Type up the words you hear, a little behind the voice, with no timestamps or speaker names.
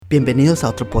Bienvenidos a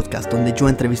otro podcast donde yo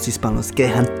entrevisto hispanos que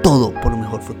dejan todo por un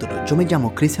mejor futuro. Yo me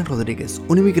llamo Cristian Rodríguez,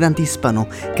 un inmigrante hispano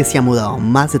que se ha mudado a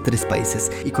más de 3 países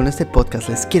y con este podcast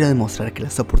les quiero demostrar que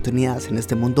las oportunidades en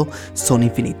este mundo son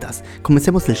infinitas.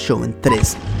 Comencemos el show en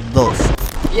 3, 2.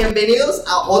 Bienvenidos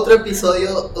a otro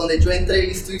episodio donde yo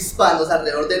entrevisto hispanos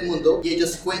alrededor del mundo y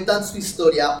ellos cuentan su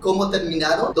historia, cómo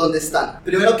terminaron, dónde están.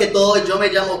 Primero que todo, yo me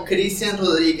llamo Cristian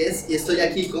Rodríguez y estoy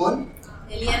aquí con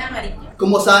Eliana Amarillo.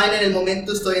 Como saben, en el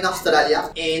momento estoy en Australia,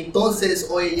 entonces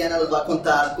hoy Eliana nos va a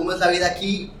contar cómo es la vida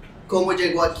aquí, cómo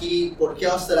llegó aquí, por qué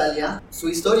Australia, su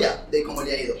historia de cómo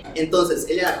le ha ido. Entonces,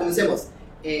 Eliana, comencemos.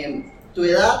 ¿Tu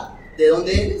edad? ¿De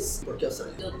dónde eres? ¿Por qué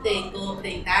Australia? Yo tengo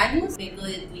 30 años, vengo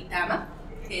de Duitama,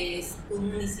 que es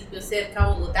un municipio cerca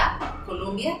a Bogotá,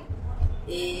 Colombia.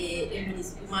 El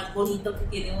municipio más bonito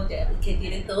que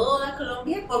tiene toda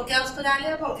Colombia. ¿Por qué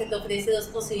Australia? Porque te ofrece dos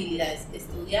posibilidades: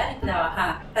 estudiar y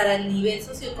trabajar. Para el nivel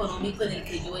socioeconómico en el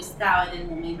que yo estaba en el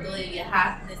momento de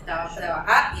viajar, necesitaba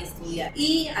trabajar y estudiar.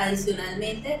 Y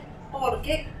adicionalmente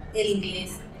porque el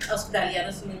inglés australiano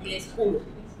es un inglés puro,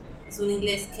 es un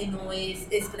inglés que no es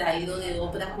extraído de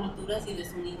otra cultura, sino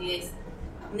es un inglés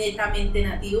netamente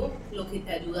nativo, lo que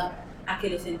te ayuda a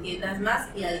que los entiendas más.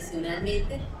 Y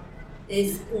adicionalmente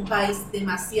es un país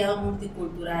demasiado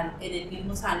multicultural. En el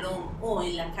mismo salón o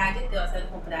en la calle te vas a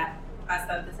encontrar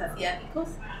bastantes asiáticos,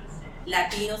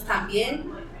 latinos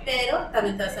también, pero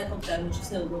también te vas a encontrar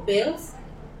muchos europeos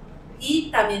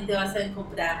y también te vas a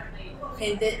encontrar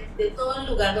gente de todo el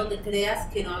lugar donde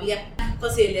creas que no había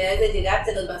posibilidades de llegar,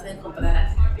 te los vas a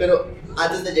encontrar. Pero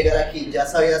antes de llegar aquí, ¿ya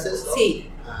sabías esto? Sí.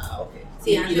 Ok.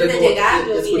 Sí, antes de llegar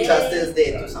yo ¿escuchaste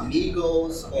de tus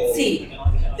amigos? O sí.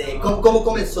 ¿Cómo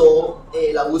comenzó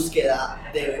la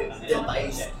búsqueda del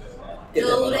país?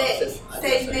 Yo duré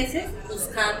 6 meses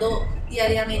buscando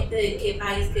diariamente de qué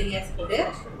país quería escoger,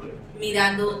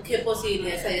 mirando qué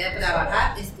posibilidades había de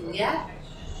trabajar, estudiar,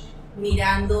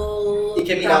 mirando... ¿Y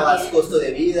qué mirabas? ¿Costo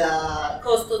de vida?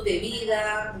 Costos de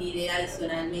vida, miré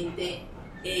adicionalmente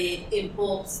en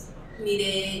POPs,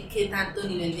 miré qué tanto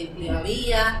nivel de empleo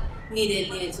había, miré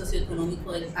el nivel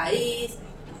socioeconómico del país,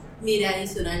 miré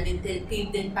adicionalmente el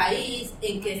PIB del país,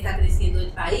 en qué está creciendo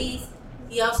el país.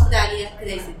 Y Australia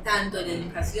crece tanto en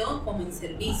educación como en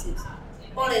servicios.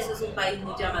 Por eso es un país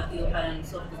muy llamativo para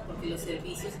nosotros, porque los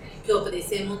servicios que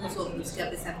ofrecemos nosotros, que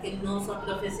a pesar que no son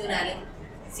profesionales,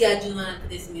 sí ayudan al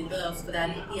crecimiento de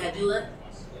Australia y ayudan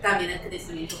también al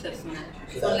crecimiento personal.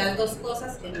 Claro. Son las dos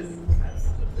cosas en un mismo país.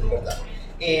 Es verdad.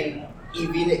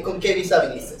 ¿Y con qué visa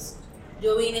viniste?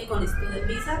 Yo vine con Student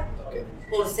Visa. Okay.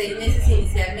 Por 6 meses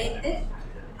inicialmente,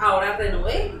 ahora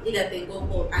renové y la tengo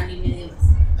por año y medio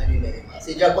más. Año y medio más.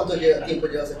 ¿Y ya cuánto tiempo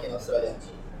llevas aquí en Australia?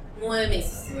 9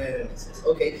 meses. 9 meses,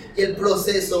 ok. ¿Y el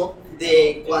proceso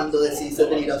de cuando decidiste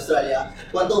venir a Australia,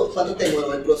 cuánto te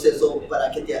demoró el proceso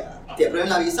para que te aprueben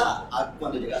la visa a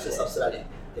cuando llegaste a Australia?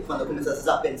 De cuando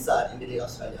comenzaste a pensar en venir a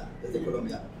Australia desde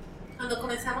Colombia. Cuando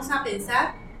comenzamos a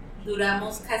pensar,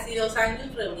 duramos casi 2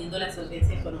 años reuniendo la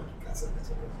solvencia económica,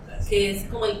 que es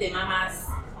como el tema más,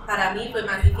 para mí fue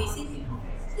más difícil.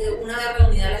 Una vez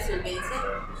reunida la solvencia,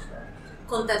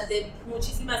 contacté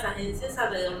muchísimas agencias,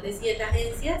 alrededor de 7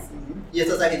 agencias. ¿Y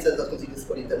estas agencias las consigues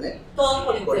por internet? Todo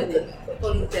por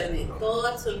internet, todo,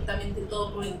 absolutamente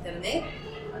todo por internet.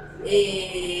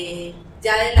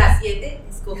 Ya de las 7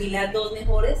 escogí las 2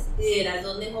 mejores y de las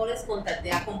 2 mejores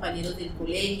contacté a compañeros del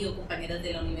colegio, compañeros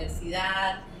de la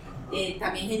universidad,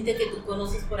 también gente que tú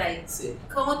conoces por ahí. Sí.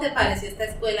 ¿Cómo te pareció esta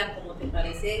escuela? ¿Cómo te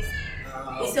parece esto?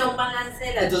 Hice un balance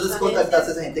de las Entonces dos contactaste a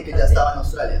agencias. esa gente que ya estaba en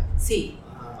Australia. Sí,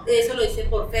 eso lo hice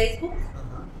por Facebook,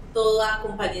 todo a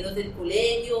compañeros del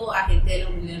colegio, a gente de la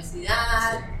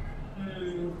universidad.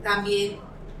 También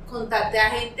contacté a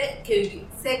gente que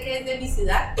sé que es de mi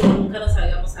ciudad, pero nunca nos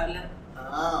habíamos hablado.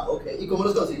 Ok. ¿Y cómo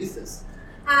los conseguiste?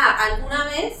 Alguna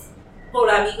vez, por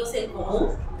amigos en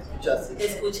común,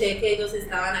 escuché que ellos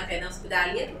estaban acá en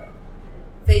Australia,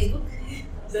 Facebook,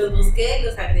 los busqué,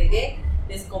 los agregué,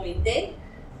 les comenté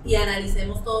y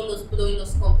analicemos todos los pros y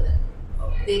los contras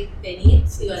de venir,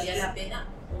 si valía la pena,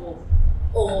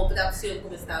 o otra opción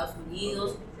como Estados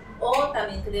Unidos, o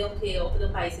también creo que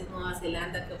otros países, Nueva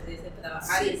Zelanda, que ofrece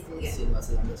trabajar y estudiar. Sí, Nueva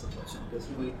Zelanda es otra opción,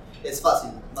 es fácil,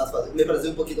 más fácil. Me parece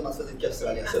un poquito más fácil que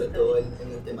Australia, sobre todo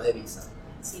en el tema de visa.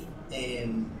 Sí.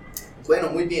 Bueno,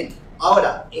 muy bien.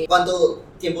 Ahora, ¿cuánto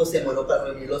tiempo se demoró para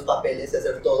reunir los papeles y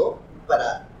hacer todo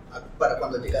para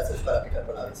cuando llegases para aplicar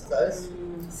por la visa, sabes?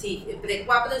 Sí, entre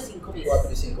 4 y 5 meses.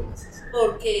 4 y 5 meses.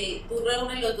 Porque tú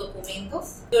reúnes los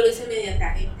documentos, yo lo hice mediante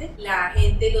agente, la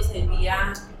agente los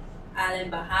envía a la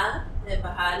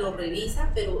embajada los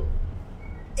revisa, pero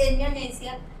en mi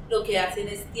agencia lo que hacen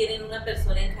es, tienen una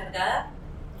persona encargada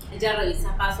Ella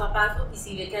revisa paso a paso y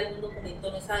si ve que algún documento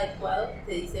no es adecuado,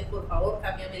 te dice por favor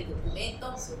cámbiame el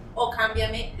documento o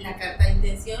cámbiame la carta de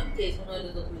intención, que es uno de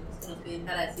los documentos que nos piden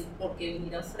para decir por qué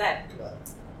venir a Australia. Claro.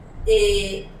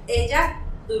 Ella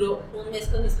duró un mes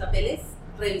con mis papeles,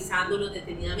 revisándolos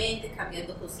detenidamente,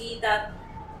 cambiando cositas.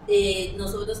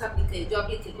 Yo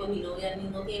apliqué con mi novia al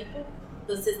mismo tiempo,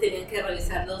 entonces tenían que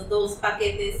revisar los dos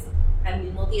paquetes al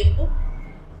mismo tiempo,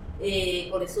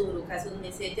 por eso duró casi un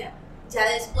mes ella. Ya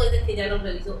después de que ella lo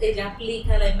revisó, ella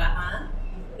aplica a la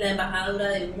embajada dura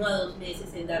de 1 a 2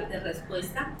 meses en darte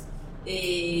respuesta,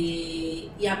 y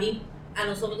a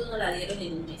nosotros nos la dieron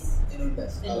en un mes. En un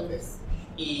mes. En un mes.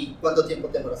 ¿Y cuánto tiempo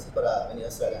te demoraste para venir a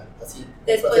Australia? Así,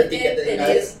 Después de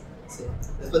tener... Sí.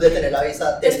 Después de tener la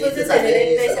visa, después de tener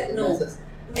el visa, no,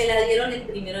 me la dieron el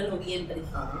 1 de noviembre.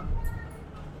 Ajá.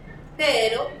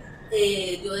 Pero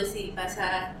yo decidí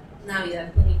pasar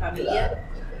Navidad con mi familia. Claro.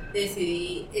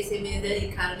 Decidí ese mes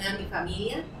dedicarme a mi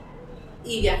familia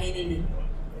y viajé en enero.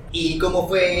 ¿Y cómo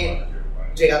fue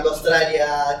llegando a Australia?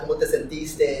 ¿Cómo te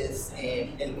sentiste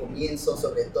en el comienzo,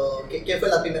 sobre todo? ¿Qué fue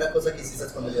la primera cosa que hiciste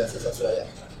cuando llegaste a Australia?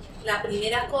 La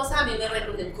primera cosa, a mí me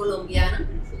recordó un colombiano,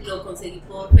 lo conseguí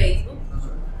por Facebook,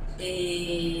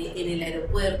 en el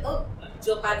aeropuerto.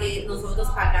 Nosotros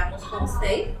pagamos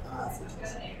homestay.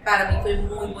 Para mí fue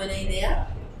muy buena idea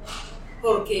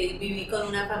porque viví con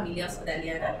una familia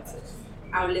australiana,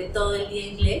 hablé todo el día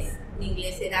inglés, mi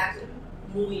inglés era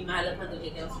muy malo cuando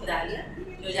llegué a Australia.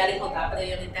 Yo ya le contaba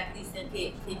previamente a Cristian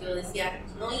que yo decía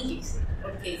no inglés,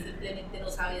 porque simplemente no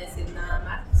sabía decir nada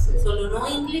más, solo no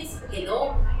inglés,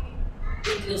 hello,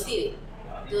 inclusive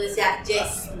yo decía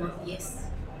yes, no yes.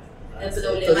 El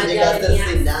problema entonces ya llegaste venía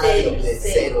sin nada de inglés,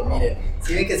 cero. cero, miren.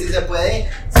 Si ven que sí se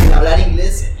puede, sin hablar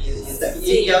inglés,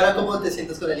 Sí. ¿Y ahora cómo te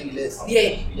sientes con el inglés?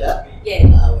 Bien. ¿Ya?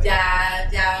 Bien, Ah, bueno.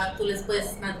 ya tú les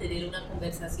puedes mantener una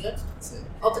conversación. Sí.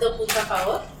 Otro punto a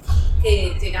favor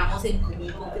que llegamos en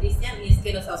común con Cristian, y es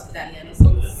que los australianos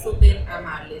son súper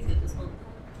amables, ellos son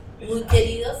muy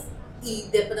queridos y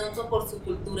de pronto por su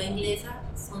cultura inglesa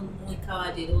son muy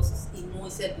caballerosos y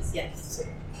muy serviciales.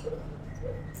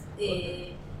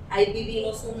 Sí. Ahí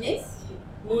vivimos un mes,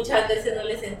 muchas veces no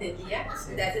les entendía.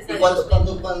 Sí. Gracias a ¿Y Dios.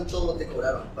 cuánto te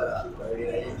cobraron para vivir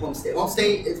ahí? Homestay.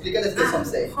 Homestay, explícales qué es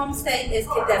homestay. Homestay es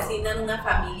que te asignan una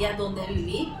familia donde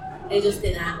vivir, ellos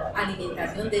te dan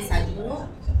alimentación, desayuno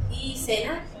y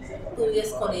cena, tú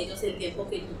vives con ellos el tiempo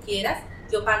que tú quieras.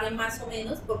 Yo pagué más o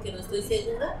menos porque no estoy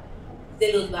segura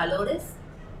de los valores,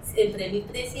 entre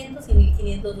 $1,300 y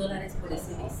 $1,500 por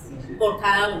ese mes, por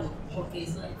cada uno, porque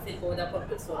eso se cobra por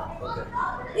persona.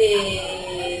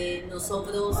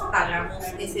 Nosotros pagamos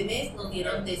ese mes, nos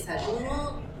dieron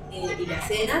desayuno y las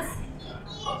cenas.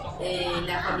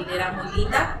 La familia era muy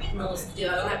linda, nos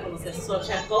llevaron a conocer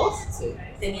Social Coast, Sí.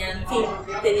 tenían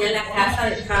la casa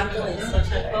del campo en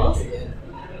Social Coast.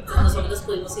 Entonces nosotros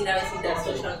pudimos ir a visitar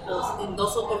Social Coast en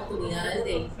 2 oportunidades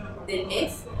del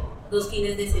mes, 2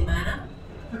 fines de semana.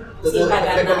 Entonces, sin pagar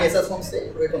nada. ¿recomiendas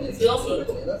homestay? Yo sí. ¿Lo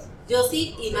recomiendas? Yo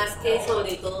sí, y más que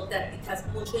sobre todo practicas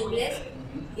mucho inglés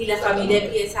y la familia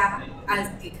empieza a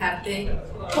explicarte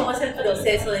cómo es el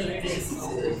proceso del inglés.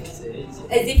 Sí.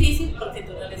 Es difícil porque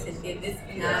tú no les entiendes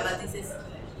y nada más dices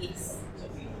yes.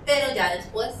 Pero ya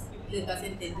después les vas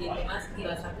entendiendo más y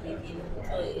vas aprendiendo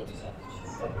mucho de ellos.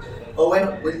 Oh,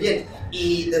 bueno, muy bien.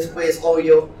 Y después,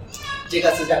 obvio,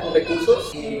 llegaste ya con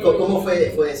recursos. ¿Cómo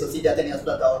fue eso? ¿Si ya tenías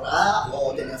plata ahorrada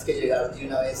o tenías que llegar de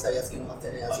una vez, sabías que no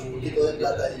tenías un poquito de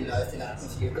plata y de una vez tenías que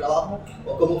conseguir trabajo?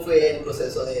 ¿O cómo fue el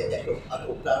proceso de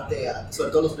acoplarte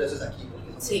sobre todo los precios aquí?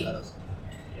 Porque son muy caros.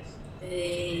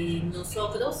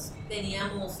 Nosotros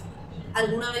teníamos,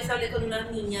 alguna vez hablé con una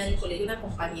niña del colegio, una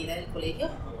compañera del colegio.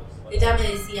 Ella me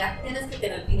decía, tienes que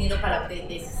tener dinero para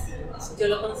aprender. Yo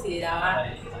lo consideraba,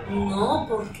 no,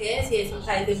 ¿por qué? Si es un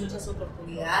país de muchas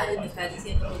oportunidades, me estás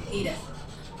diciendo mentiras.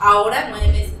 Ahora, 9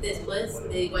 meses después,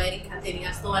 le digo a Erika,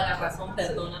 tenías toda la razón,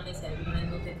 perdóname si alguna vez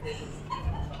no te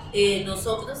creí.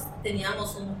 Nosotros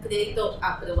teníamos un crédito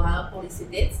aprobado por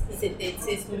ICETEX. ICETEX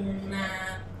es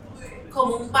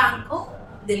como un banco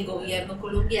del gobierno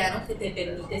colombiano que te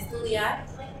permite estudiar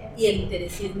y el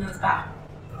interés es más bajo.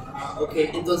 Ok,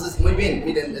 entonces, muy bien,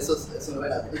 miren, eso es una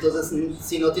verdad. Entonces,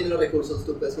 si no tienen los recursos,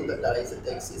 tú puedes contactar a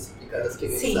ICETEX y explicarles que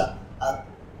vienes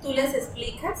Tú les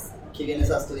explicas que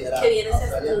vienes a estudiar que vienes a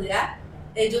estudiar.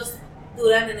 Ellos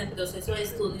duran en el proceso de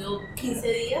estudio 15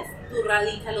 días, tú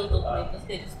radicas los documentos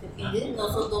que ellos te piden,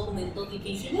 no son documentos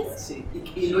difíciles. Sí,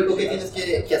 y luego, ¿qué tienes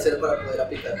que hacer para poder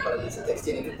aplicar para el ICETEX?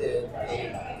 ¿Tienen que tener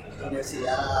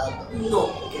universidad?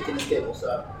 No. ¿Qué tienes que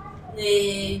demostrar?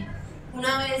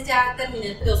 Una vez ya terminé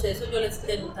el proceso, yo les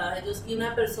preguntaba a ellos, y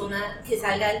una persona que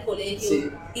salga del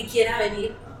colegio y quiera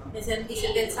venir,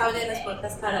 ICETEX abre las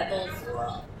puertas para todos.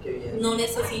 Wow, qué bien. No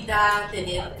necesita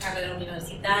tener carrera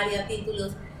universitaria,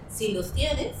 títulos. Si los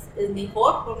tienes, es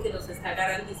mejor porque nos está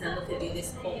garantizando que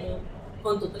tienes como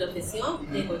con tu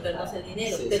profesión devolvernos el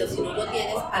dinero. Sí, pero sí, si no lo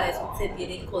tienes, para eso se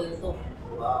tiene el código.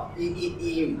 Wow.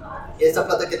 ¿Y esta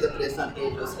plata que te prestan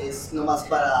ellos es nomás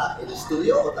para el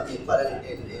estudio o también para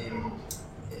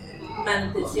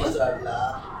Manutención. mostrar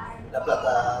la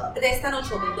plata? Prestan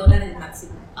 $8,000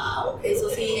 máximo. Ah, ok. Eso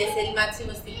sí, es el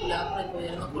máximo estipulado por el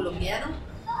gobierno colombiano.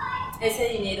 Ese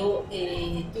dinero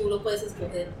tú lo puedes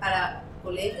escoger para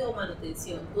colegio o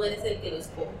manutención. Tú eres el que lo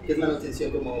escoge. ¿Qué es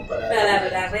manutención como para...? Para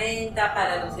la renta,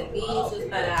 para los servicios, ok.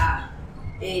 para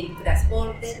el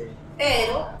transporte. Sí.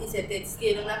 Pero ICETEX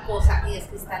tiene una cosa y es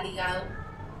que está ligado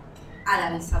a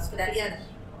la visa australiana.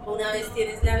 Una vez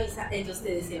tienes la visa, ellos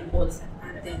te desembolsan.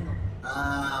 Antes no.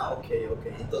 Ah, ok.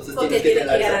 Entonces Porque tienes que tiene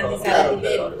que tener garantizar el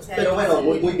dinero, o sea, pero bueno,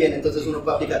 sí. muy bien. Entonces uno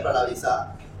puede aplicar para la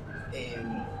visa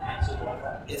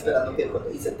esperando que el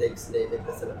ICETEX le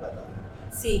preste la plata.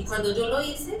 Sí, cuando yo lo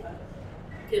hice,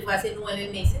 que fue hace 9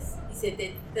 meses,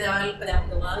 ICETEX te daba el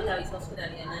preaprobado y la visa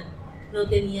australiana no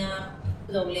tenía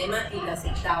problema y la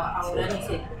aceptaba. Ahora no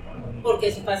sé, porque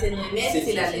eso fue hace 9 meses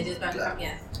y las leyes van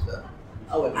cambiando. Claro.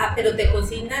 Ah, bueno. Pero te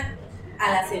consignan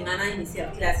a la semana de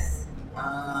iniciar clases.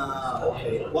 Ah,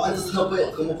 ok. Bueno, entonces no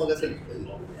puede, ¿cómo pongas el...?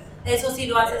 Eso sí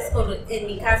lo haces, en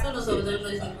mi caso nosotros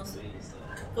lo hicimos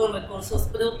con recursos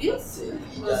propios. Sí,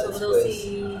 y ya Nosotros después...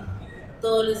 sí,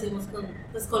 todo lo hicimos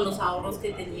con los ahorros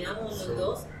que teníamos los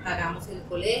dos. Pagamos el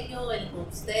colegio, el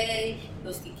homestay,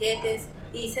 los tiquetes.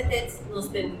 Y ICETEX nos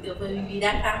permitió vivir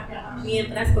acá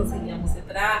mientras conseguíamos el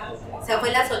trabajo. O sea, fue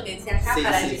la solvencia acá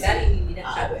para llegar y vivir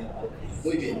acá. Ah, bueno, ok.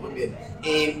 Muy bien, muy bien.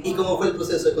 ¿Y cómo fue el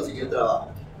proceso de conseguir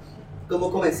trabajo?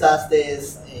 ¿Cómo comenzaste?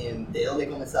 ¿De dónde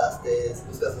comenzaste?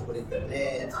 ¿Buscaste por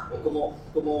internet? ¿O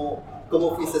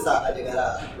cómo fuiste a llegar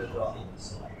al trabajo?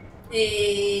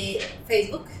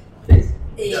 Facebook.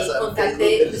 Ya saben,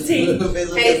 Contacté, Facebook. sí, Facebook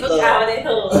Facebook es abre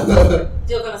todo.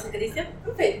 Yo conocí a Cristian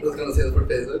por Facebook. Los conocidos por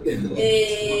Facebook.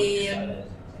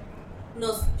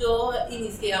 Yo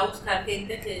inicié a buscar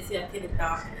gente que decía que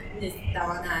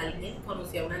necesitaban a alguien.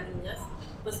 Conocí a unas niñas,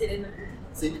 pues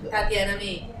Sí, claro. Tatiana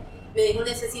me dijo: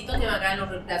 necesito que me hagan los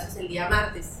reemplazos el día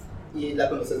martes. ¿Y la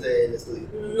conoces del estudio?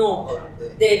 No, ¿O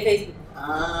de Facebook.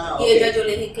 Ah, Y ok. ella, yo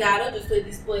le dije: claro, yo estoy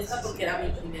dispuesta porque era mi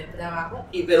primer trabajo.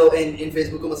 Pero en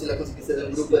Facebook, ¿cómo si la conseguiste de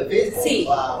un grupo de Facebook? Sí,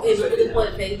 Wow, en un súper grupo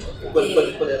de bien. Facebook.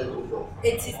 ¿Cuál era el grupo?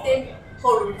 Existen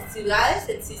por ciudades,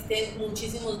 existen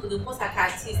muchísimos grupos. Acá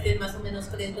existen más o menos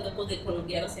 3 grupos de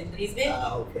colombianos en Brisbane.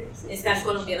 Ah, ok. Sí, Están sí,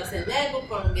 colombianos en Melbourne,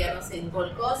 colombianos en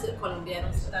Gold Coast,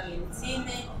 colombianos también en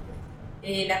Sydney.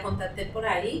 La contacté por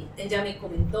ahí, ella me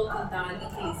comentó que necesitaba alguien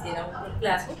que le hiciera un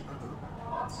reemplazo,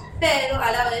 pero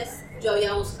a la vez yo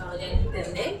había buscado ya en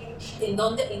internet,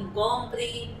 en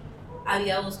Gumtree,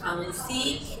 había buscado en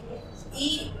Seek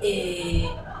y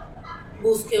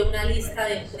busqué una lista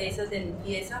de empresas de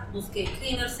limpieza, busqué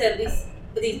Cleaner Service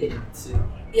Brisbane. Sí.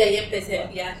 Y ahí empecé a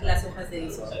enviar las hojas de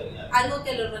vida. Algo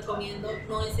que les recomiendo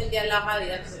no es enviar la hoja de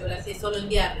vida, como yo la hacía, solo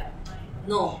enviarla.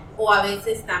 No, o a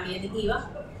veces también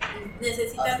iba.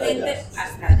 Necesitas Hasta gente allá.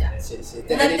 hasta allá. Sí, sí.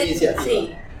 Una Tener iniciativa.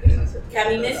 sí, Tener iniciativa. que a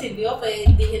mí me sirvió fue,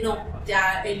 dije: no,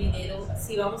 ya el dinero,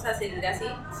 si vamos a seguir así,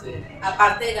 Sí.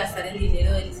 aparte de gastar el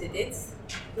dinero del ICETEX,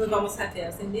 nos vamos a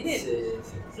quedar sin dinero. Sí,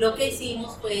 sí. Lo que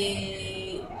hicimos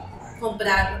fue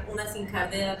comprar una SIM card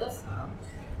de datos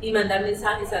y mandar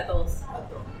mensajes a todos.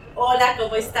 Hola,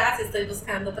 ¿cómo estás? Estoy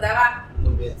buscando trabajo.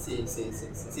 Muy bien, sí.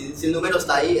 Si el número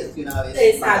está ahí, es de una vez.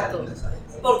 Exacto. mandar un mensaje.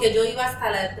 Porque yo iba hasta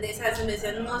la empresa, eso me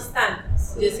decían: no están.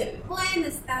 Sí. Yo decía: bueno,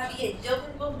 está bien, yo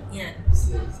vengo mañana.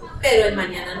 Sí. Pero el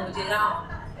mañana no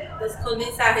llegaba. Entonces, con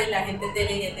mensajes la gente te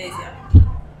leía y te decía.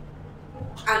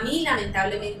 A mí,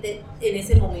 lamentablemente, en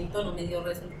ese momento no me dio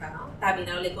resultado. También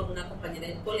hablé con una compañera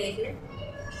del colegio.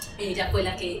 Ella fue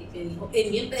la que me dijo: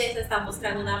 en mi empresa están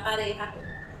buscando una pareja.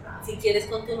 Si quieres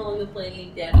con tu novio pueden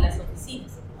limpiar las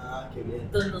oficinas. Ah, qué bien.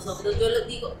 Entonces nosotros, yo les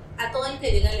digo, a todo el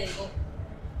que llega le digo: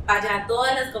 vaya a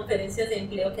todas las conferencias de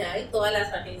empleo que hay, todas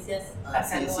las agencias acá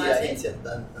Sí, lo sí, hacen. agencia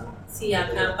tan. Sí,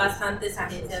 acá bastantes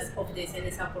agencias ofrecen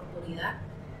esa oportunidad.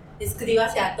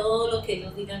 Escríbase a todo lo que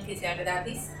ellos digan que sea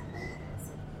gratis.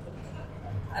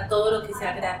 A todo lo que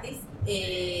sea gratis.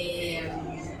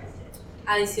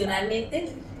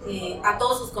 Adicionalmente, a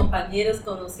todos sus compañeros,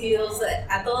 conocidos,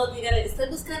 a todos díganle: estoy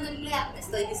buscando empleo,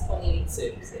 estoy disponible.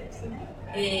 Sí.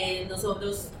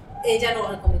 Nosotros, ella nos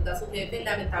recomendó a su jefe.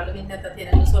 Lamentablemente a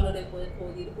Tatiana yo solo le pude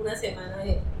cubrir una semana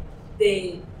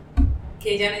de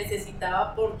que ella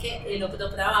necesitaba, porque el otro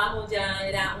trabajo ya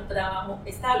era un trabajo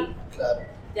estable. Claro.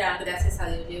 Ya, gracias a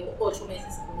Dios, llevo 8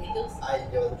 meses con ellos. Ay,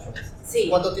 llevas 8 meses. Sí.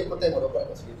 ¿Cuánto tiempo te demoró para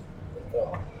conseguir el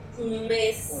trabajo? Un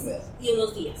mes, Un mes. y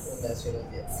unos días. Un mes y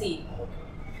unos días. Sí, Ok.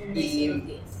 un mes y unos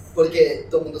días. Porque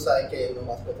todo el mundo sabe que uno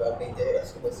más puede trabajar 20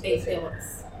 horas. ¿Cómo es? 20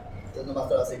 horas. Entonces nomás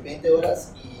trabajas 20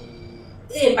 horas y...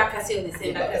 En vacaciones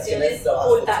trabajas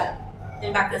full full time. time.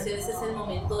 En vacaciones es el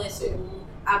momento de Sí.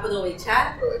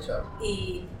 aprovechar Aprovechar.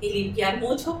 y limpiar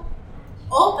mucho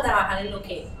o trabajar en lo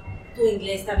que tu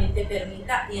inglés también te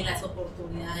permita y en las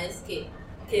oportunidades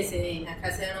que se den.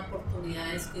 Acá se dan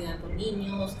oportunidades cuidando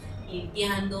niños,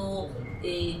 limpiando,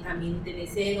 también de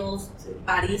meseros, Sí.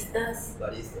 baristas.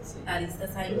 Baristas, sí.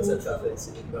 Baristas hay Hacer mucho. café,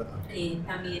 sí, verdad.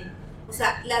 También, o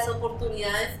sea, las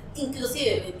oportunidades,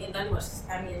 inclusive vendiendo almuerzos,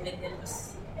 también vendiendo almuerzos.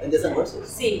 ¿Vendes almuerzos?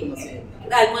 Sí. ¿Cómo así?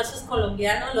 Almuerzos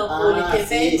colombianos, lo publiqué en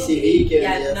sí, Facebook sí, vi que y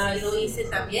vendías. alguna vez lo hice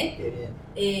también, Qué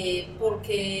bien.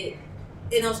 porque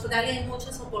en Australia hay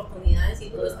muchas oportunidades y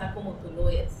todo está como tú lo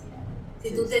ves.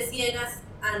 Si tú te ciegas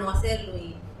a no hacerlo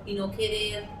y no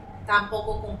querer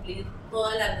tampoco cumplir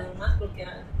todas las normas, porque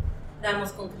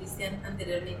hablamos con Cristian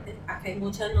anteriormente, acá hay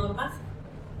muchas normas,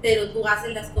 pero tú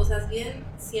haces las cosas bien,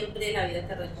 siempre la vida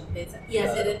te recompensa y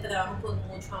Claro. hacer el trabajo con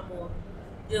mucho amor.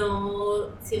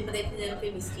 Yo siempre creo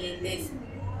que mis clientes,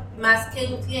 más que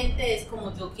un cliente, es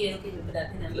como yo quiero que me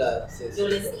traten a mí. Claro, sí, Yo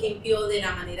sí, les sí. limpio de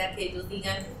la manera que ellos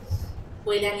digan,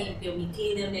 huele limpio, mi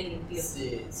cleaner me limpió.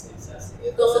 Sí, sí, sí.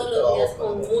 Todos Hacer los días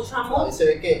trabajo con con- mucho No, amor. y se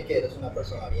ve que eres una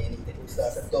persona bien y te gusta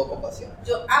hacer todo con pasión.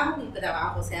 Yo amo mi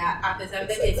trabajo, o sea, a pesar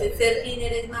de que ese ser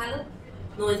cleaner es malo,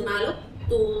 no es malo.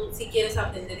 Tú, si quieres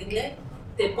aprender inglés,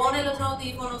 te pones los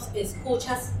audífonos,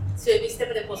 escuchas. Si hoy viste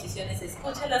preposiciones,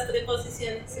 escuchas las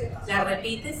preposiciones, Sí. las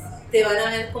repites, te van a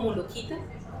ver como loquita,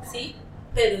 ¿sí?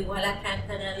 Pero igual acá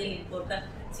a nadie le importa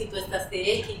si tú estás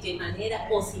de X, Y manera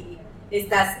o si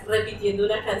estás repitiendo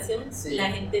una canción, Sí,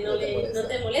 la gente no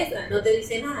te molesta. no te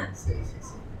dice nada. Sí, sí,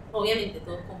 sí. Obviamente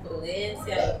todo con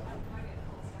prudencia. Claro.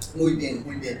 Muy bien,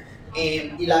 muy bien.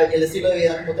 ¿Y el estilo de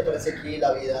vida, cómo te parece aquí,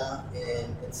 la vida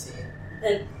en sí?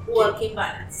 El working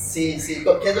balance. Sí, sí.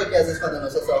 ¿Qué es lo que haces cuando no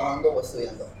estás trabajando o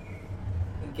estudiando?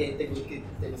 ¿En qué te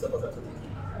gusta pasar tu tiempo?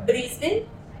 Brisbane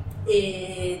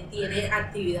tiene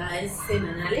actividades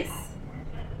semanales,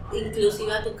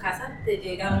 inclusive a tu casa te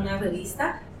llega una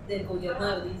revista del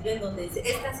gobierno de Brisbane donde dice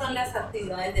estas son las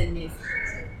actividades del mes,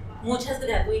 muchas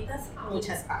gratuitas,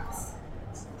 muchas pagas.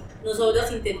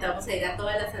 Nosotros intentamos ir a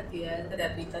todas las actividades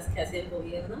gratuitas que hace el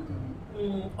gobierno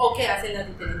o que hacen las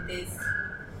diferentes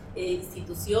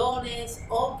instituciones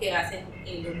o que hacen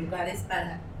en los lugares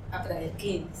para atraer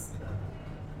clientes.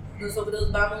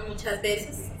 Nosotros vamos muchas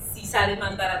veces, si sale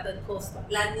más barato el costo.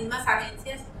 Las mismas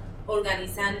agencias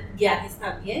organizan viajes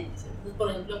también. Entonces,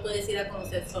 por ejemplo, puedes ir a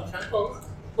conocer Sunshine Coast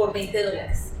por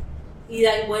 $20.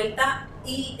 Ida y vuelta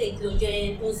y te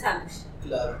incluyen un sándwich.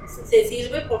 Claro. Sí, Te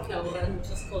sirve porque ahorran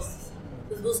muchos costos.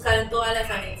 Entonces, buscar en todas las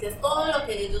agencias todo lo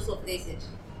que ellos ofrecen.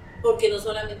 Porque no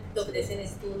solamente te ofrecen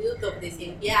estudios, te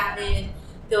ofrecen viajes,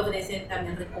 te ofrecen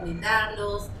también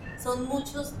recomendarlos. Son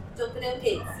muchos, yo creo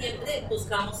que siempre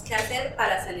buscamos qué hacer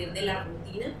para salir de la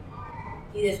rutina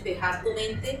y despejar tu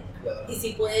mente. claro. Y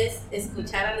si puedes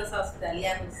escuchar a los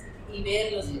australianos y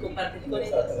verlos y compartir con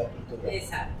ellos, mostrarte la cultura.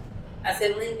 exacto,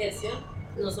 hacer una inversión,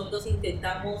 nosotros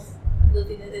intentamos los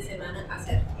fines de semana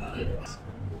hacer.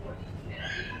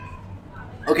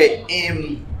 Ok,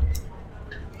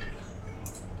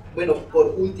 bueno, por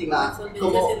última, La solvencia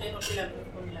 ¿cómo? es mejor que la mejor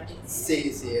con la gente.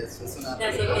 Sí, sí, eso es una...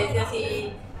 La solvencia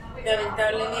sí,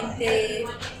 lamentablemente,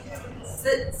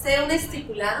 sea una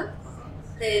estipulada,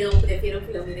 pero prefiero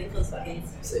que lo miren con su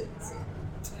agencia. Sí,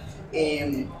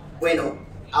 sí. Bueno,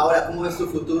 ahora, ¿cómo ves tu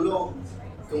futuro?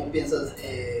 ¿Cómo piensas,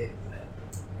 qué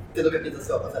es lo que piensas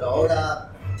que va a pasar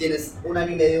ahora? Tienes 1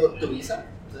 año y medio tu visa,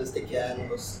 entonces te quedan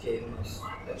unos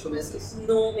 8 meses.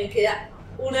 No, me queda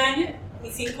 1 año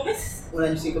y 5 meses. 1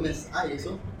 año y 5 meses. Ah, ¿y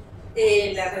eso?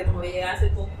 La renové hace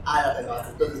poco. Ah, la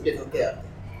renovaste, entonces piensas quedarte.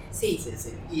 Sí, Sí,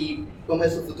 sí. ¿Y cómo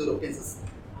es tu futuro? ¿Piensas,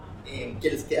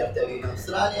 quieres quedarte a vivir en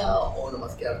Australia o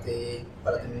nomás quedarte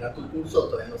para terminar tu curso o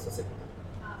todavía no estás seguro?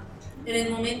 en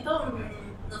el momento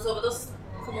nosotros,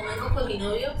 como vengo con mi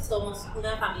novio, somos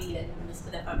una familia.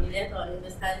 Nuestra familia todavía no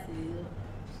está decidido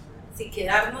si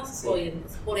quedarnos Sí. o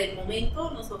irnos. Por el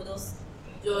momento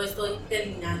yo estoy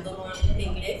terminando nuevamente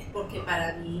inglés porque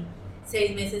para mí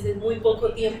 6 meses es muy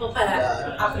poco tiempo para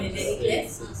Claro, aprender sí,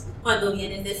 inglés. sí, sí. Cuando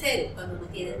vienes de cero, cuando no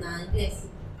tienes nada de inglés,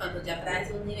 cuando ya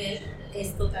traes un nivel,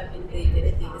 es totalmente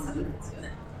diferente, tienes a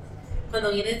perfeccionar.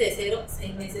 Cuando vienes de cero,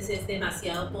 6 meses es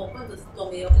demasiado poco, entonces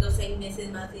tomé otros 6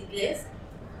 meses más de inglés.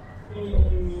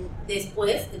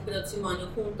 Después, el próximo año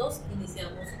juntos,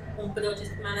 iniciamos un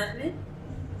Project Management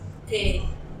que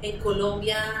En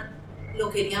Colombia lo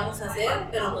queríamos hacer,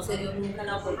 pero no se dio nunca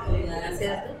la oportunidad de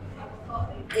hacerlo.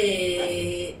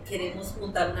 Queremos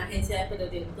montar una agencia de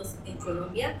proyectos en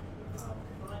Colombia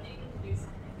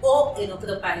o en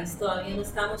otro país. Todavía no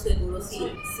estamos seguros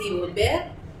si volver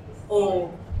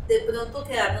o de pronto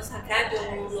quedarnos acá. Yo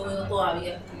no lo veo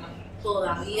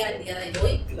todavía el día de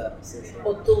hoy. Claro, sí, sí.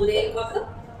 Octubre 4,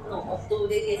 no,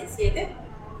 octubre 17.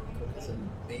 Creo que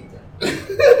son 20.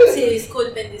 Sí,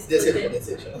 disculpen. 18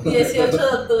 de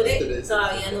octubre,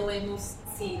 todavía no vemos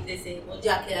si deseemos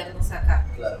ya quedarnos acá.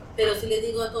 Claro. Pero sí les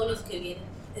digo a todos los que vienen,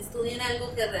 estudien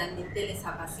algo que realmente les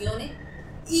apasione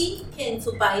y que en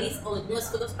su país o en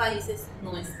nuestros países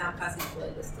no es tan fácil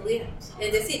poderlo estudiar.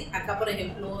 Es decir, acá por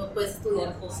ejemplo puedes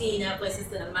estudiar cocina, puedes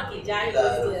estudiar maquillaje, Claro.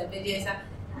 puedes estudiar belleza,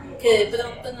 que de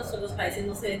pronto en nuestros países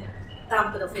no se ve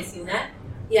tan profesional.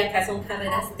 Y acá son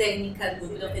carreras técnicas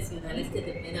muy profesionales que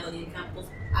te pueden abrir campos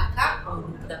acá o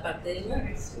en otra parte del mundo.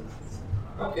 Sí.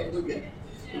 Ok, muy bien.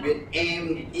 Muy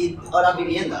bien. Y ahora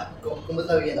vivienda, ¿cómo es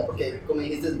la vivienda? Porque como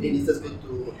dijiste, viniste con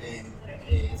tu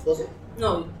esposo.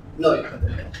 No, Novio,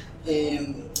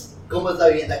 ¿cómo es la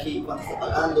vivienda aquí? ¿Cuánto estás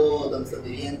pagando? ¿Dónde estás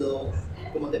viviendo?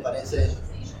 ¿Cómo te parece?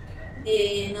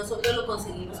 nosotros lo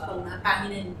conseguimos con una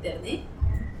página en internet.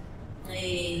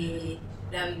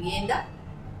 La vivienda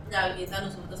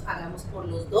nosotros pagamos por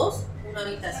los dos, una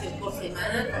habitación por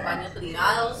semana, con baño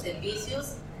privado,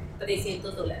 servicios,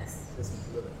 $300.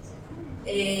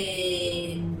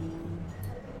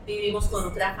 Vivimos con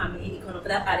otra familia, con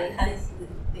otra pareja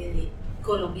de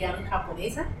colombiana y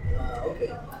japonesa. Ah, ok.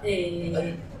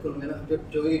 Colombiana,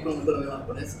 yo viví con un colombiano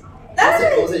japonés.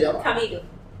 ¿Cómo se llama? Camilo.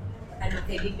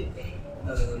 Felipe.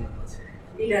 No.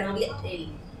 Y la novia,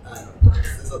 él. Ah, no,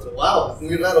 este es otro. Wow, es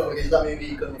muy raro porque yo también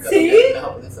viví con un ¿Sí? colombiana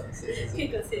japonesa. Sí.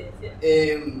 Qué coincidencia.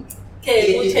 Que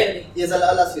Que es muy chévere. ¿Y es al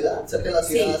lado de la ciudad? ¿Cerca de la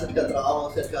ciudad? Sí. ¿Cerca del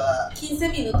trabajo? ¿Cerca...? 15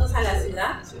 minutos a la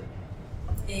ciudad,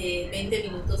 Sí. 20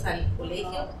 minutos al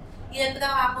colegio. Y el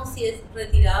trabajo sí es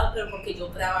retirado, pero porque yo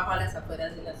trabajo a las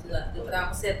afueras de la ciudad. Yo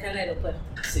trabajo cerca del aeropuerto.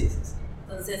 Sí.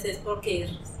 Entonces es porque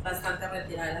es bastante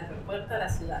retirada del aeropuerto a la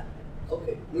ciudad. Ok,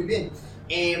 muy bien.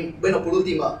 Bueno, por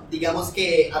último, digamos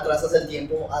que atrasas el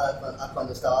tiempo a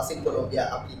cuando estabas en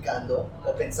Colombia aplicando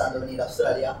o pensando en ir a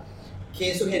Australia.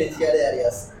 ¿Qué sugerencia le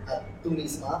darías a tú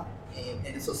misma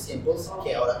en esos tiempos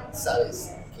que ahora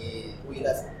sabes que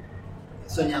hubieras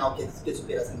soñado que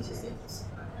supieras en esos tiempos?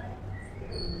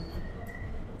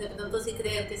 De pronto sí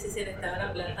creer que sí se necesitaba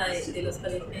la plata de los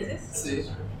 3 meses. Sí.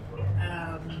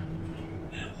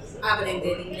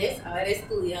 Aprender inglés, haber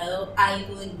estudiado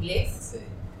algo de inglés. Sí.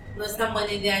 No es tan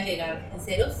buena idea llegar en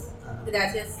ceros.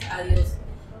 Gracias a Dios,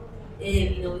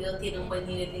 mi novio tiene un buen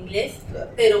nivel de inglés,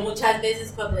 Claro. pero muchas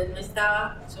veces cuando él no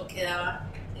estaba, yo quedaba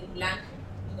en blanco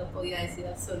y no podía decir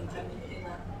absolutamente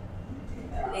nada.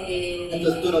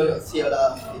 Entonces tu novio sí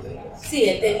hablaba un poquito de inglés. Sí,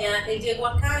 él llegó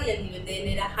acá y el nivel de él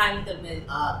era high intermedio.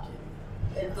 Ah, ok.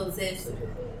 Entonces,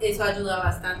 eso ayuda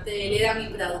bastante. Él era mi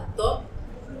traductor,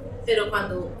 pero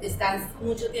cuando estás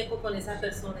mucho tiempo con esa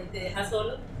persona y te dejas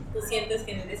solo, tú sientes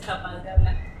que no eres capaz de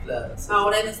hablar. Claro. Sí.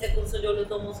 Ahora en este curso yo lo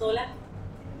tomo sola,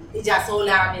 y ya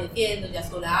sola me defiendo, ya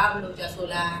sola hablo, ya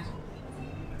sola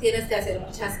tienes que hacer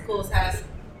muchas cosas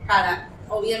para,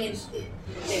 obviamente,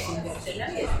 defenderte en la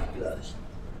vida. Claro.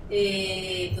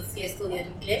 Entonces sí, estudiar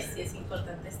inglés, sí es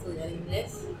importante estudiar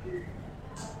inglés.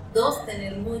 2,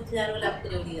 tener muy claro la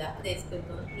prioridad. 3,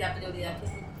 perdón, la prioridad que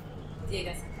tú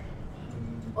llegas acá.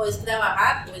 O es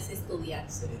trabajar o es estudiar.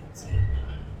 Sí.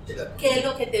 ¿Qué es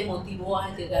lo que te motivó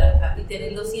a llegar acá y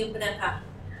tenerlo siempre acá?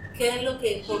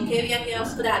 ¿Por qué viajé a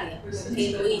Australia? ¿Por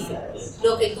qué lo hice?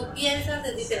 Lo que tú piensas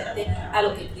es diferente a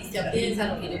lo que Cristian piensa,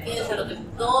 a lo que yo pienso, a lo que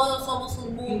todos somos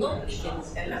un mundo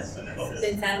diferente.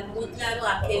 Pensar muy claro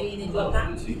a qué vine yo acá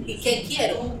y qué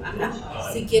quiero acá.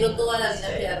 Si quiero toda la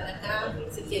vida quedarme acá,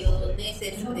 si quiero 2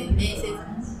 meses, 3 meses,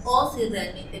 o si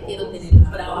realmente quiero tener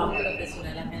un trabajo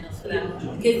profesional acá en Australia.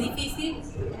 ¿Que es difícil?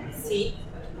 Sí.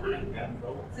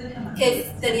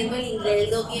 ¿Que teniendo el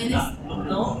inglés lo tienes?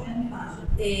 No.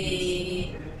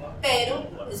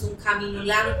 Pero es un camino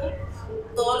largo.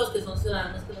 Todos los que son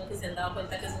ciudadanos creo que se han dado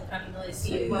cuenta que es un camino de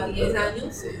 5 a 10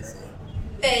 años,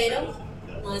 pero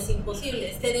no es imposible.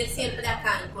 Es tener siempre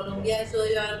acá en Colombia, eso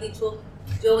debe haber dicho,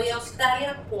 yo voy a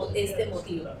Australia por este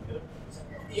motivo.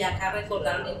 Y acá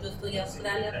recordarme, yo estoy en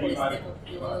Australia por este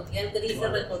motivo. Los días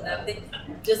grises, recordarte,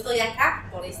 yo estoy acá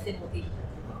por este motivo.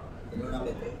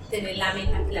 Tener la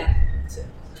meta clara. Sí.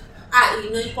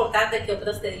 Y no importar que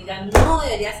otros te digan, no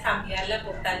deberías cambiarla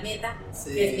por tal meta,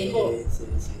 que es mejor. Sí.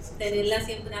 Tenerla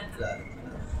siempre acá. Claro.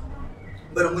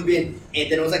 Bueno, muy bien.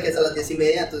 Tenemos aquí hasta las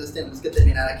 10:30, entonces tenemos que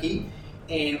terminar aquí.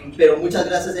 Pero muchas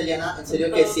gracias, Eliana, en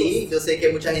serio que sí. Yo sé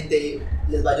que mucha gente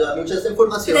les va a ayudar mucho esta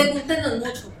información. Pregúntenos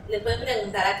mucho, le pueden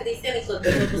preguntar a Cristian y con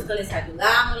todo gusto les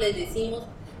ayudamos, les decimos.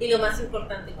 Y lo más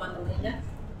importante, cuando vengan,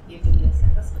 bienvenidos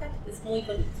a Australia, es muy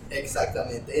bonito.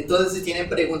 Exactamente. Entonces, si tienen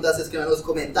preguntas, escriban en los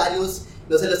comentarios.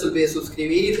 No se les olvide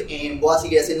suscribir. Voy a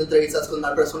seguir haciendo entrevistas con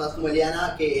más personas como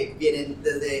Eliana, que vienen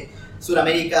desde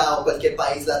Sudamérica o cualquier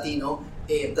país latino,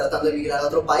 tratando de emigrar a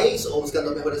otro país o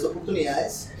buscando mejores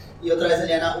oportunidades. Y otra vez,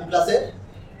 Eliana, un placer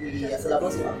y hasta la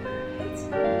próxima.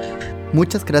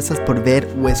 Muchas gracias por ver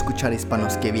o escuchar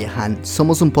Hispanos que Viajan.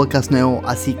 Somos un podcast nuevo,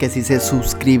 así que si se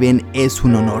suscriben es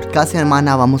un honor. Cada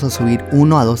semana vamos a subir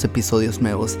 1 a 2 episodios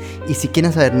nuevos. Y si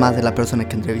quieren saber más de la persona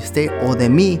que entrevisté o de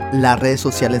mí, las redes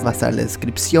sociales va a estar en la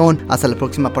descripción. Hasta la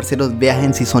próxima, parceros.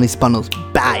 Viajen si son hispanos.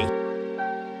 Bye.